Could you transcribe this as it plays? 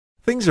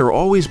Things are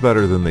always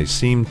better than they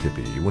seem to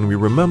be when we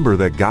remember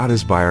that God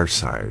is by our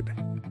side.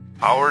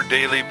 Our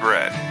Daily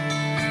Bread.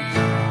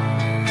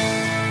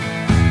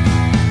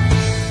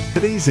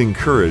 Today's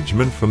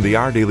encouragement from the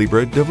Our Daily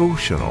Bread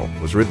devotional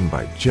was written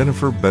by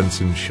Jennifer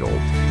Benson Schuldt.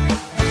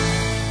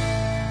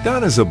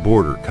 Don is a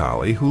border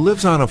collie who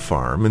lives on a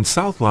farm in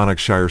South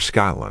Lanarkshire,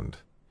 Scotland.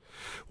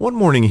 One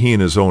morning he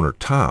and his owner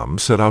Tom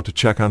set out to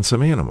check on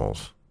some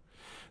animals.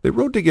 They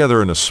rode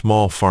together in a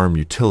small farm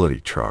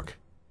utility truck.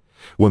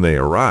 When they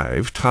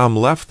arrived, Tom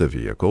left the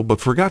vehicle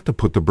but forgot to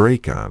put the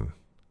brake on.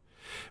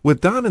 With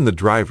Don in the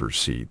driver's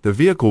seat, the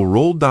vehicle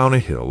rolled down a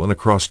hill and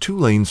across 2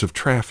 lanes of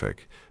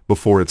traffic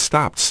before it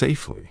stopped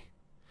safely.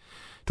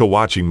 To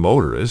watching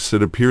motorists,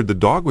 it appeared the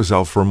dog was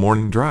out for a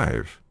morning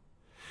drive.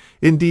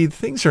 Indeed,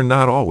 things are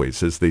not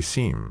always as they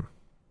seem.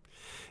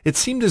 It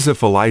seemed as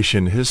if Elisha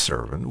and his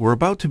servant were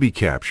about to be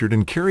captured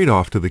and carried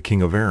off to the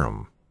King of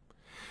Aram.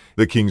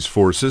 The king's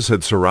forces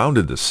had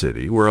surrounded the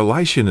city where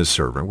Elisha and his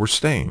servant were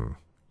staying.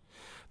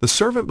 The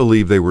servant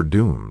believed they were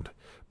doomed,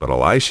 but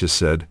Elisha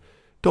said,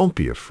 "Don't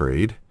be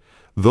afraid.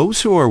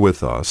 Those who are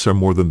with us are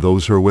more than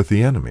those who are with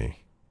the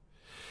enemy."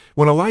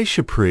 When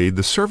Elisha prayed,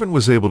 the servant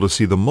was able to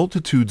see the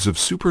multitudes of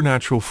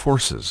supernatural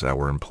forces that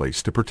were in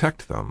place to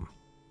protect them.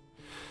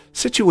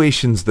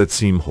 Situations that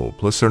seem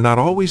hopeless are not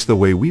always the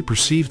way we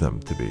perceive them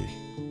to be.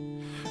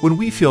 When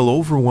we feel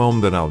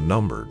overwhelmed and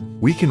outnumbered,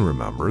 we can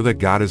remember that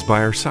God is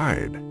by our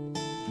side.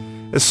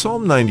 As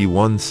Psalm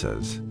 91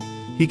 says,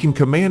 He can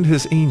command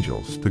His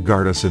angels to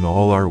guard us in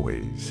all our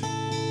ways.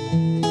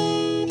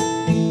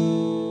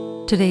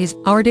 Today's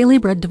Our Daily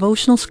Bread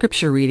devotional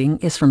scripture reading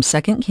is from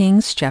 2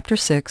 Kings chapter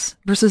 6,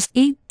 verses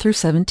 8 through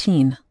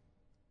 17.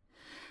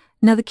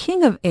 Now the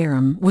king of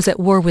Aram was at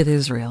war with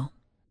Israel.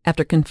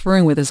 After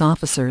conferring with his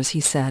officers,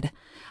 he said,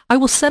 "I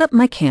will set up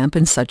my camp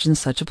in such and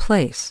such a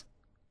place."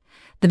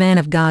 The man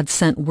of God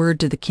sent word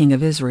to the king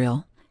of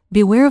Israel,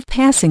 "Beware of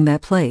passing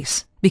that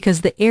place,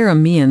 because the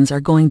Arameans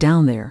are going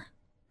down there."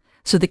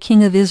 So the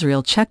king of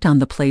Israel checked on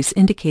the place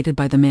indicated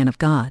by the man of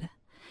God.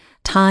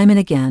 Time and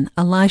again,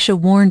 Elisha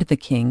warned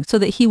the king so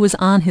that he was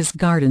on his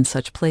guard in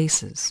such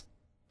places.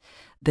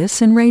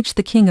 This enraged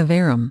the king of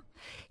Aram.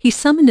 He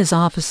summoned his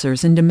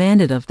officers and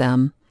demanded of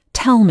them,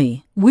 "Tell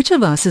me, which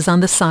of us is on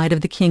the side of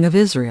the king of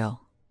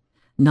Israel?"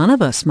 "None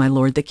of us, my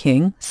lord the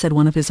king," said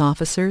one of his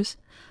officers.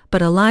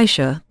 "But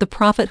Elisha, the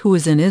prophet who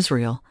is in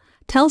Israel,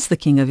 tells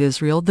the king of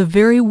Israel the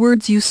very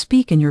words you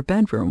speak in your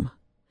bedroom."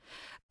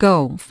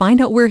 "Go,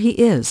 find out where he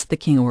is," the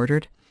king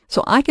ordered,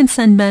 "so I can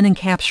send men and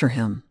capture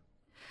him."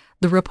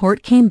 The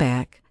report came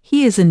back,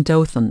 "He is in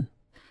Dothan."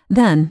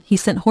 Then he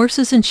sent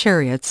horses and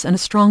chariots and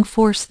a strong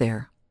force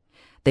there.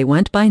 They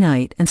went by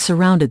night and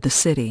surrounded the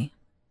city.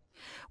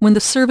 When the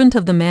servant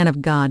of the man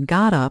of God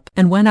got up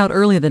and went out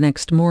early the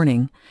next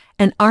morning,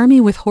 an army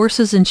with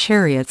horses and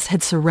chariots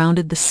had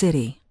surrounded the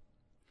city.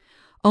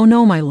 "Oh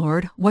no, my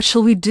lord, what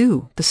shall we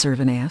do?" the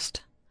servant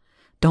asked.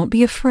 "Don't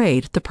be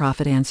afraid," the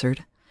prophet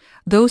answered.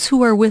 "Those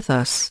who are with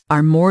us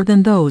are more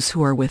than those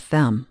who are with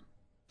them."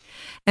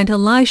 And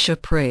Elisha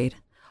prayed,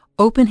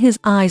 "Open his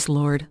eyes,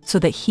 Lord, so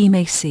that he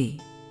may see."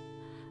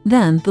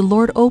 Then the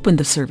Lord opened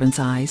the servant's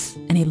eyes,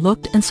 and he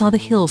looked and saw the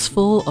hills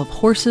full of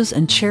horses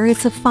and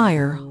chariots of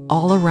fire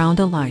all around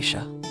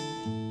Elisha.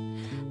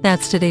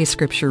 That's today's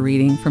scripture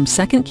reading from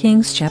 2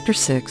 Kings chapter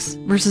 6,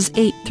 verses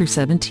 8 through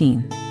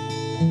 17.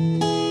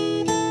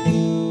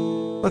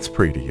 Let's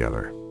pray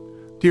together.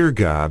 Dear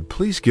God,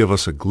 please give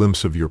us a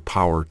glimpse of your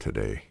power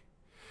today.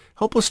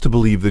 Help us to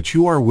believe that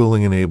you are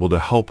willing and able to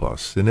help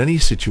us in any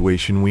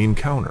situation we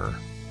encounter.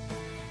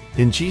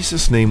 In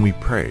Jesus' name we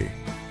pray.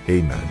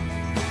 Amen.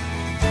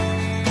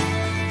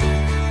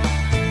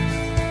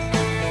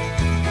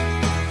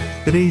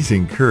 Today's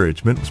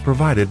encouragement was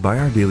provided by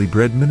Our Daily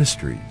Bread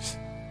Ministries.